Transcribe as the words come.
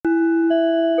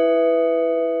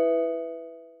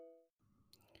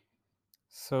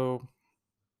So,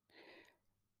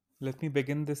 let me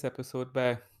begin this episode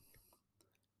by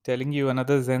telling you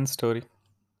another Zen story.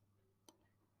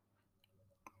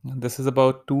 This is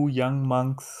about two young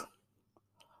monks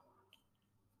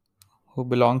who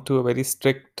belong to a very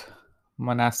strict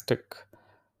monastic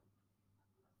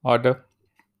order,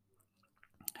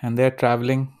 and they're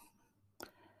traveling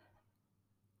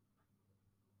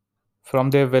from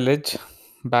their village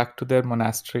back to their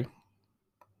monastery.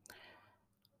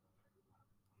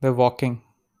 They're walking.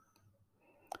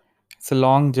 It's a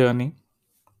long journey,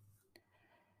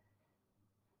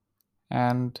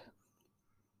 and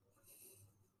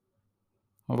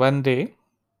one day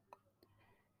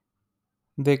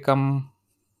they come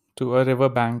to a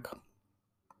riverbank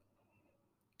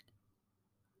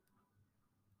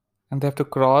and they have to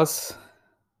cross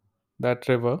that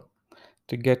river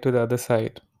to get to the other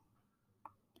side.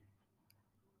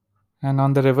 And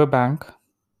on the riverbank,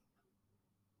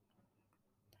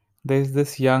 there's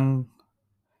this young,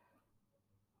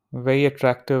 very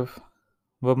attractive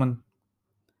woman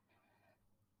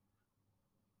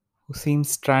who seems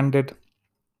stranded.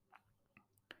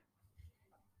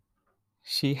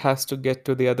 She has to get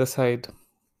to the other side,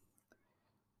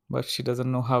 but she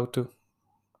doesn't know how to.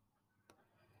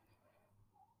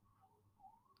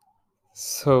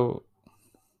 So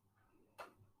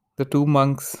the two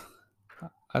monks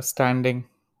are standing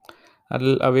a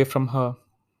little away from her,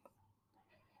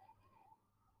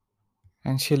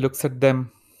 and she looks at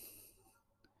them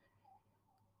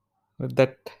with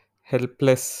that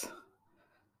helpless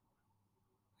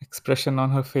expression on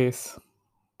her face.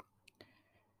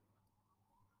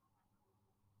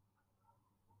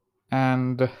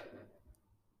 And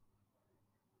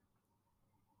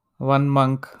one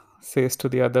monk says to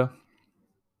the other,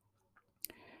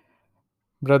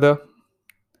 "Brother,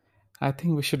 I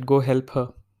think we should go help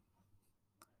her."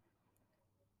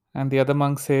 And the other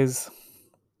monk says,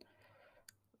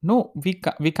 "No, we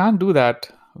can't do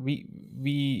that.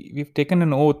 We've taken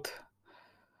an oath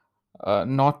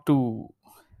not to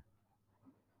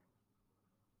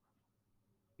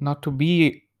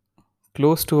be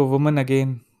close to a woman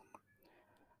again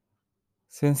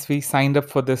since we signed up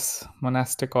for this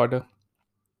monastic order.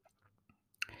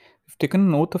 We've taken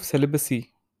an oath of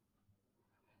celibacy."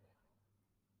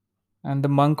 And the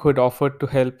monk who had offered to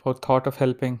help or thought of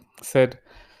helping said,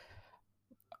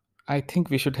 "I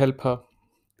think we should help her."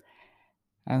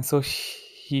 And so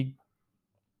he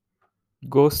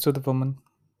goes to the woman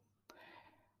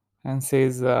and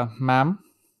says, "Ma'am,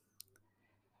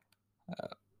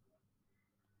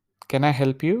 can I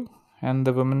help you?" And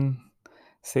the woman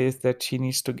says that she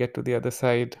needs to get to the other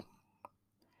side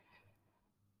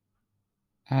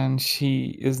and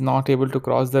she is not able to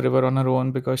cross the river on her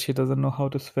own because she doesn't know how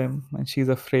to swim and she's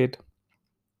afraid.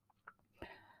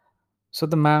 So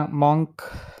the monk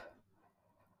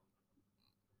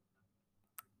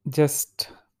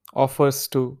just offers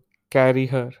to carry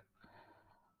her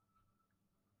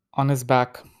on his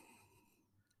back,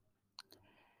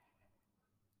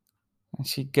 and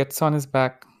she gets on his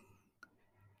back,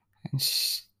 and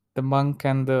the monk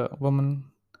and the woman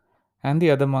and the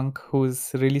other monk, who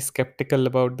is really skeptical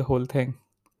about the whole thing,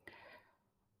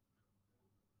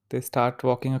 they start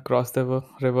walking across the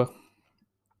river.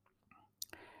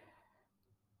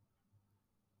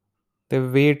 They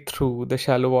wade through the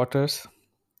shallow waters,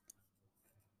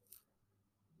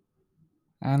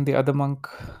 and the other monk,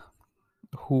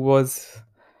 who was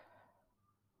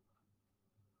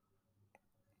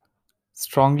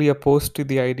strongly opposed to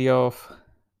the idea of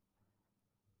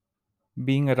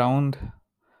being around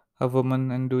a woman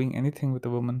and doing anything with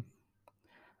a woman,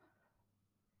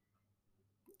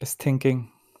 is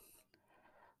thinking,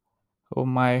 "Oh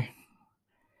my,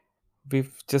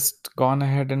 we've just gone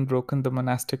ahead and broken the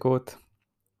monastic oath.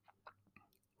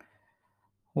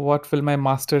 What will my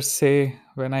masters say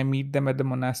when I meet them at the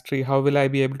monastery? How will I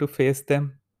be able to face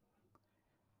them?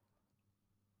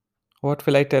 What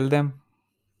will I tell them?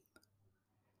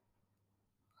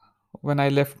 When I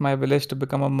left my village to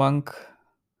become a monk,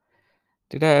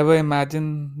 did I ever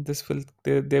imagine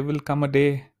there will come a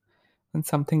day when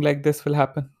something like this will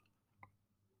happen?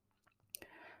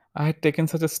 I had taken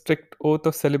such a strict oath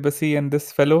of celibacy, and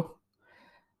this fellow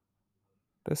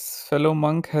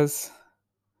monk has,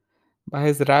 by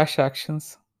his rash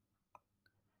actions,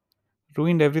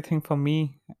 ruined everything for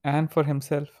me and for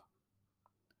himself."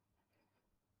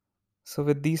 So,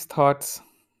 with these thoughts,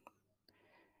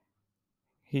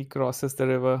 he crosses the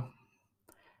river.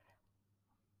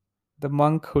 The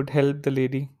monk who'd helped the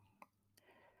lady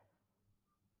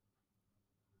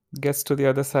gets to the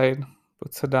other side,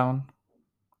 puts her down,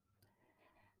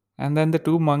 and then the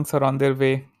two monks are on their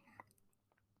way.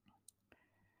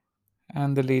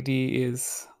 and the lady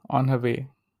is on her way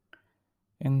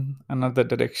in another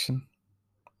direction.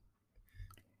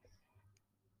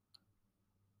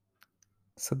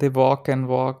 So they walk and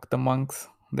walk, the monks,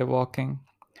 they're walking,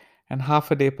 and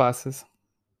half a day passes.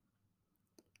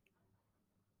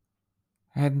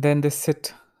 And then they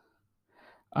sit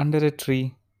under a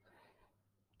tree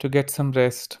to get some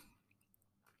rest.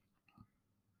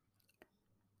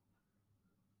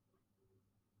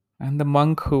 And the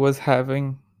monk, who was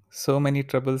having so many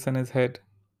troubles in his head,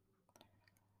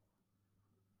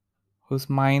 whose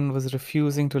mind was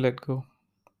refusing to let go,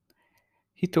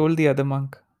 he told the other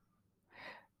monk,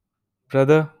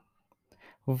 "Brother,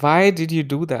 why did you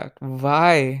do that?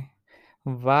 Why?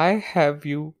 Why have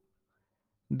you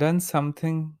done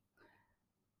something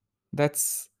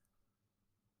that's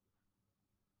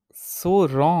so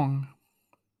wrong?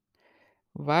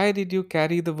 Why did you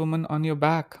carry the woman on your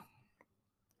back?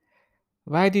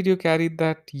 Why did you carry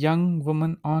that young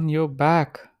woman on your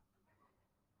back?"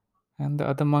 And the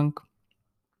other monk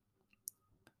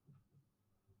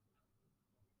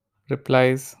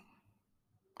replies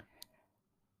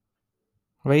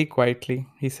very quietly.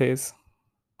 He says,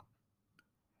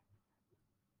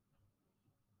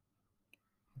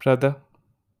 "Brother,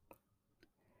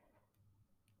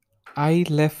 I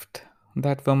left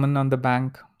that woman on the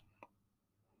bank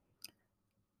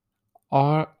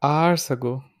hours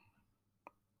ago,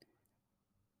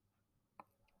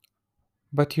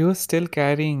 but you're still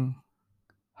carrying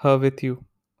her with you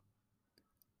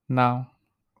now."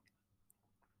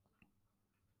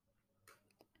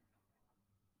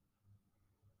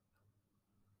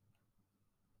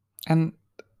 And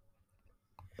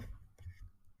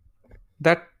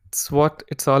that's what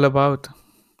it's all about.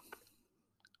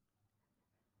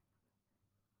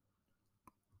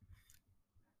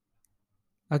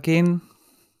 Again,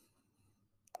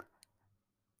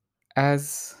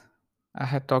 as I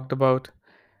had talked about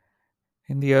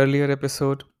in the earlier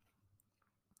episode,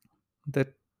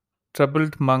 the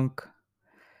troubled monk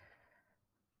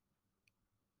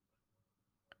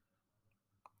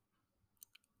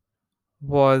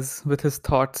was with his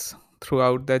thoughts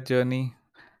throughout that journey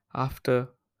after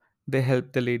they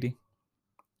helped the lady.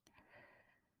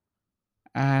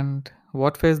 And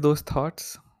what were those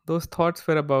thoughts? Those thoughts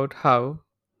were about how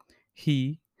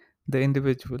he, the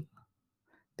individual,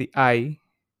 the I,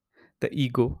 the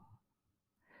ego,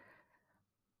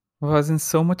 was in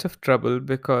so much of trouble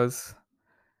because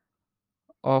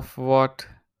of what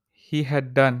he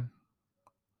had done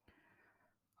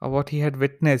or what he had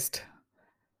witnessed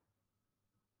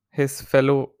his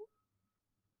fellow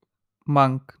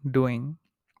monk doing.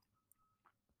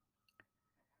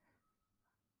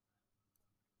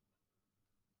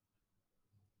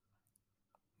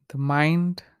 The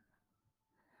mind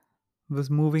was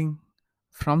moving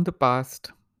from the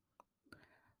past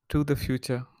to the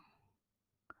future.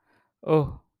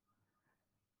 Oh,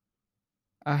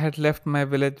 I had left my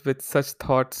village with such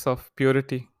thoughts of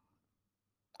purity,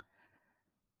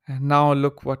 and now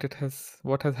look what has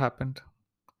happened.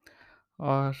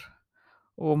 Or,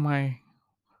 oh my,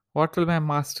 what will my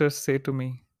masters say to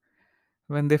me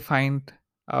when they find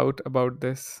out about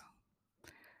this?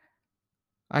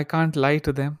 I can't lie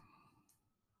to them.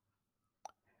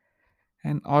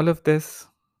 And all of this,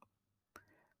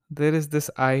 there is this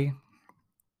I,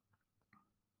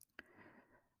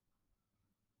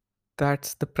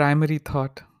 that's the primary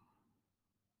thought.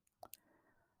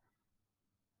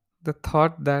 The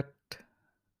thought that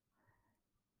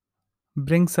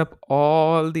brings up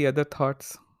all the other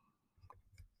thoughts.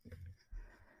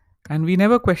 And we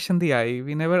never question the I.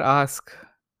 We never ask,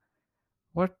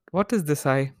 what is this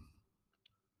I?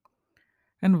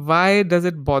 And why does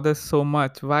it bother so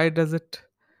much? Why does it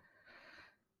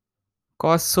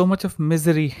cause so much of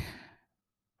misery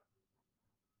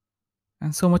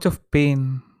and so much of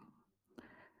pain?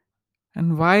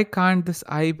 And why can't this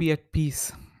I be at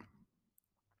peace?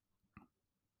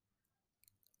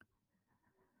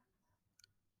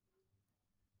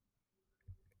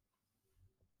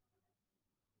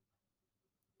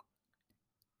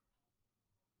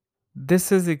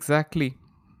 This is exactly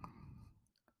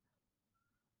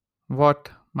what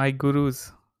my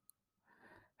gurus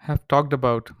have talked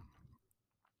about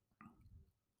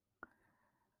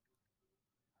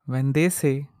when they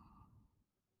say,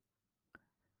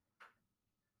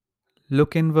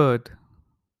 look inward.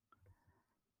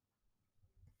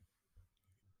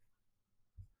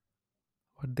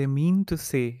 What they mean to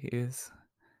say is,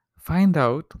 find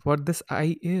out what this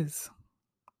I is.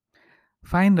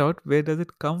 Find out where does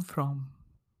it come from.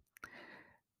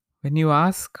 When you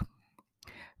ask,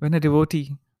 when a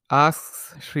devotee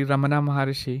asks Sri Ramana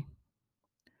Maharishi,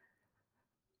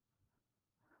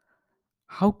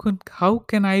 How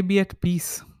can I be at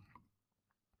peace?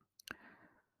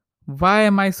 Why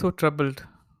am I so troubled?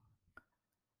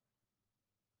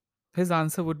 His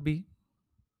answer would be,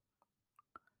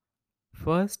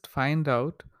 first find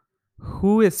out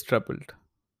who is troubled.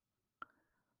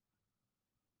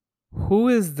 Who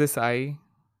is this I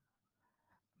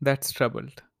that's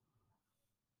troubled?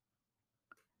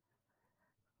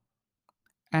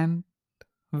 And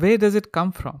where does it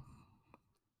come from?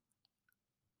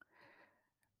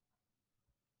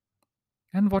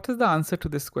 And what is the answer to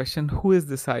this question? Who is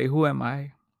this I? Who am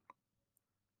I?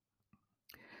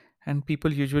 And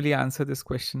people usually answer this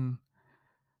question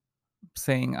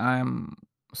saying, I'm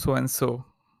so and so,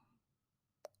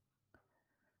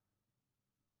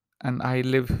 and I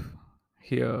live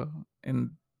here,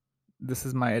 in this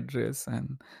is my address,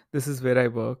 and this is where I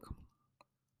work.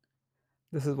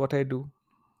 This is what I do.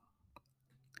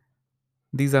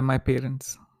 These are my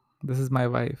parents. This is my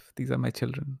wife. These are my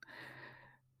children.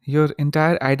 Your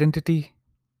entire identity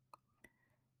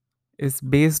is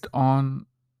based on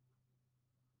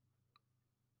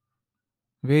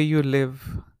where you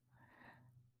live,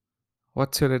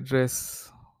 what's your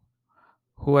address,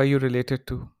 who are you related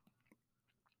to.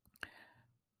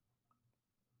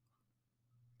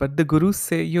 But the gurus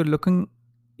say you're looking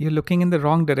in the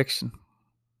wrong direction.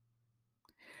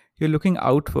 You're looking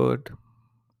outward,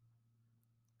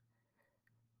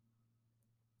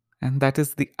 and that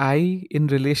is the I in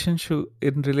relationship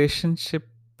with the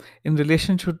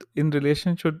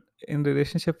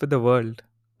world,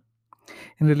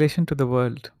 in relation to the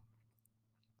world,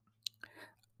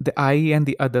 the I and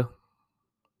the other.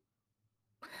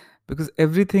 Because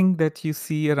everything that you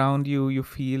see around you, you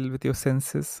feel with your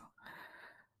senses,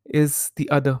 is the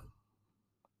other.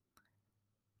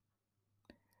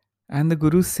 And the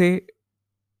gurus say,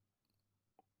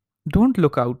 don't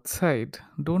look outside,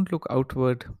 don't look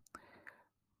outward,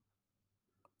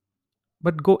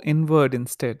 but go inward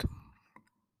instead.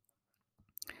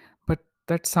 But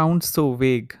that sounds so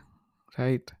vague,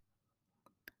 right?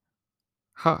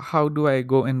 How do I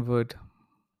go inward?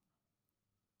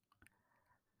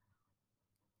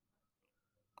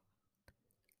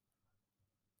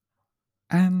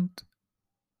 And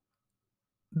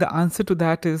the answer to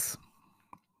that is,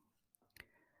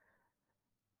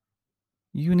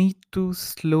 you need to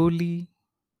slowly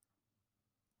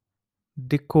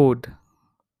decode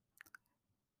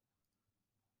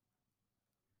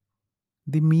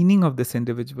the meaning of this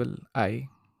individual I.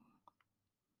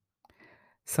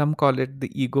 Some call it the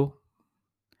ego,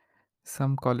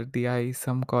 some call it the I,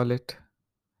 some call it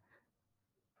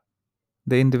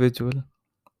the individual.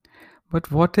 But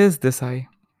what is this I?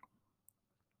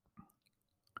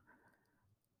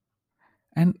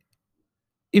 And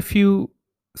if you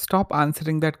stop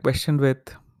answering that question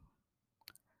with,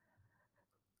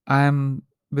 I am,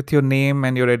 with your name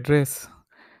and your address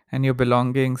and your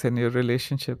belongings and your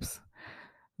relationships,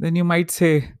 then you might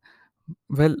say,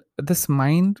 well, this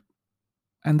mind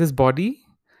and this body,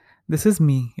 this is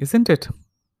me, isn't it?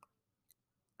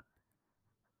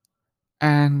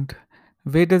 And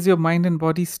where does your mind and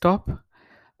body stop?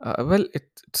 Well, it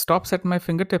stops at my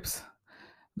fingertips,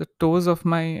 the toes of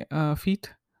my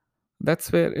feet.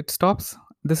 That's where it stops.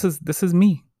 This is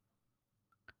me.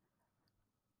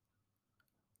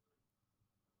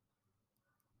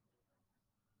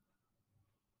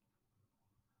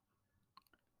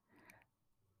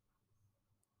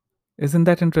 Isn't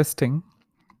that interesting?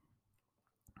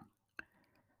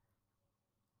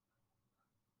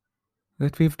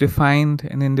 That we've defined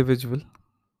an individual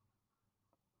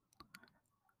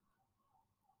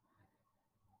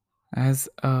as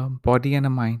a body and a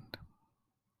mind.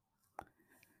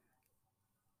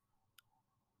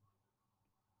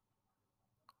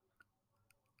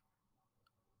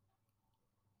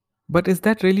 But is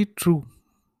that really true?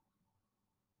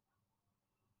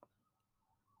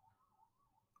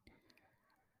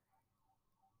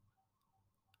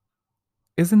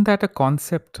 Isn't that a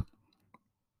concept?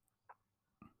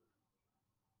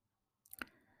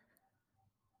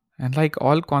 And like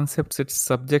all concepts, it's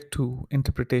subject to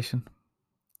interpretation.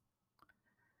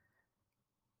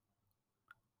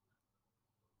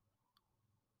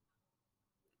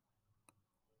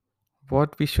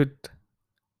 What we should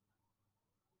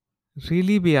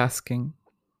really be asking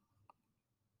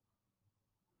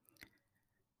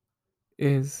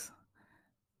is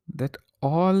that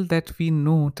all that we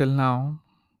know till now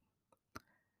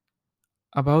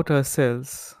about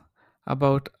ourselves,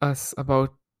 about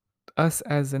us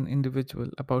as an individual,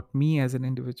 about me as an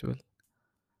individual,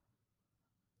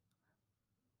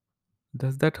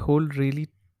 does that hold really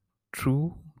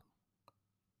true?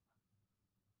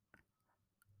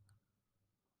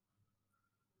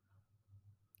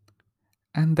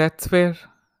 And that's where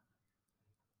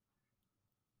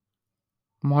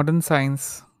modern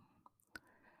science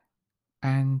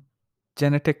and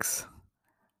genetics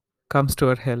comes to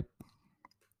our help.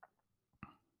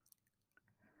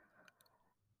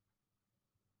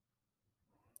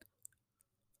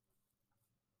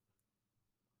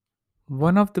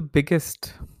 One of the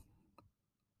biggest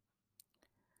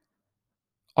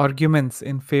arguments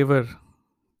in favor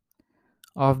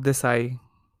of this eye,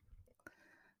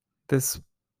 this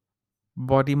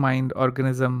body mind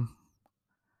organism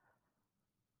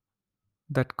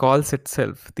that calls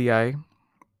itself the eye,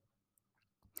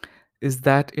 is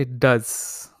that it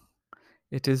does.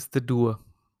 It is the doer.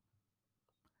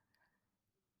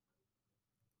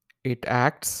 It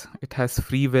acts, it has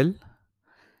free will,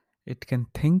 it can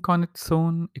think on its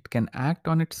own, it can act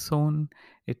on its own,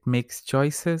 it makes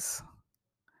choices,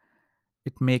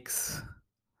 it makes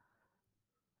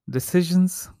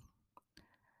decisions,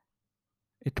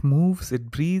 it moves, it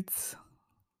breathes.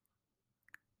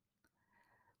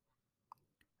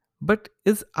 But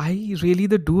is I really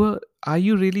the doer? Are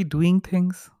you really doing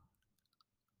things?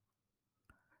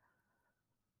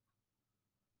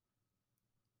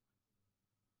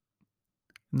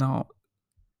 Now,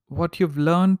 what you've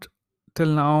learned till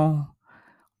now,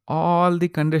 all the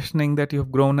conditioning that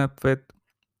you've grown up with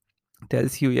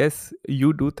tells you, yes,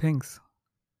 you do things,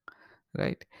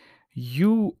 right?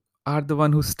 You are the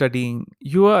one who's studying,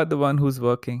 you are the one who's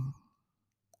working,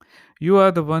 you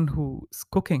are the one who's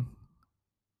cooking,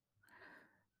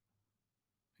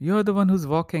 you are the one who's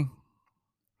walking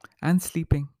and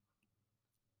sleeping.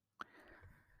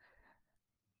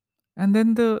 And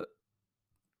then the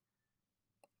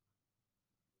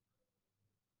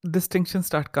distinctions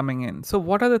start coming in. So,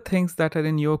 what are the things that are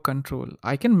in your control?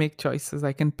 I can make choices,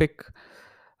 I can pick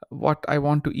what I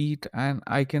want to eat, and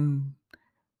I can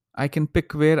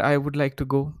pick where I would like to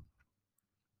go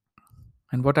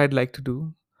and what I'd like to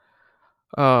do.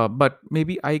 But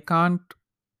maybe I can't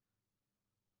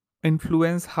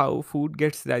influence how food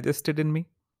gets digested in me.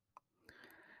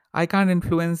 I can't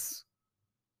influence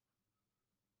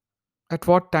at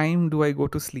what time do I go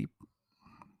to sleep.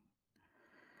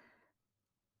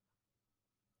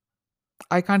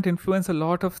 I can't influence a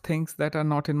lot of things that are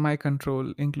not in my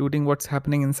control, including what's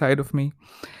happening inside of me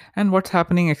and what's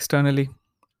happening externally.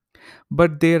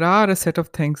 But there are a set of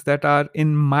things that are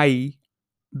in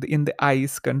the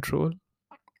eye's control.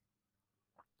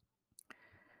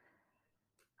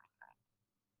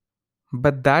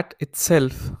 But that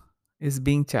itself is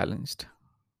being challenged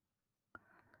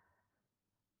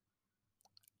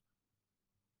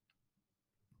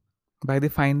by the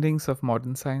findings of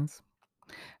modern science.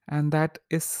 And that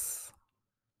is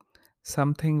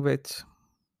something which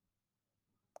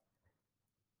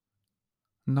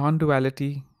non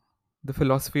duality, the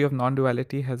philosophy of non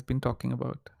duality, has been talking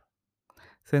about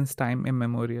since time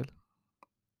immemorial.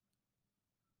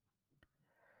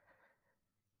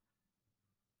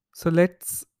 So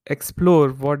let's explore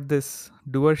what this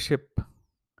doership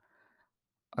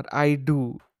or I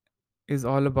do is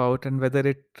all about and whether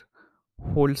it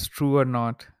holds true or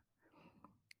not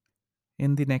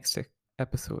in the next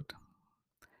episode.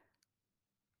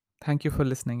 Thank you for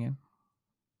listening in.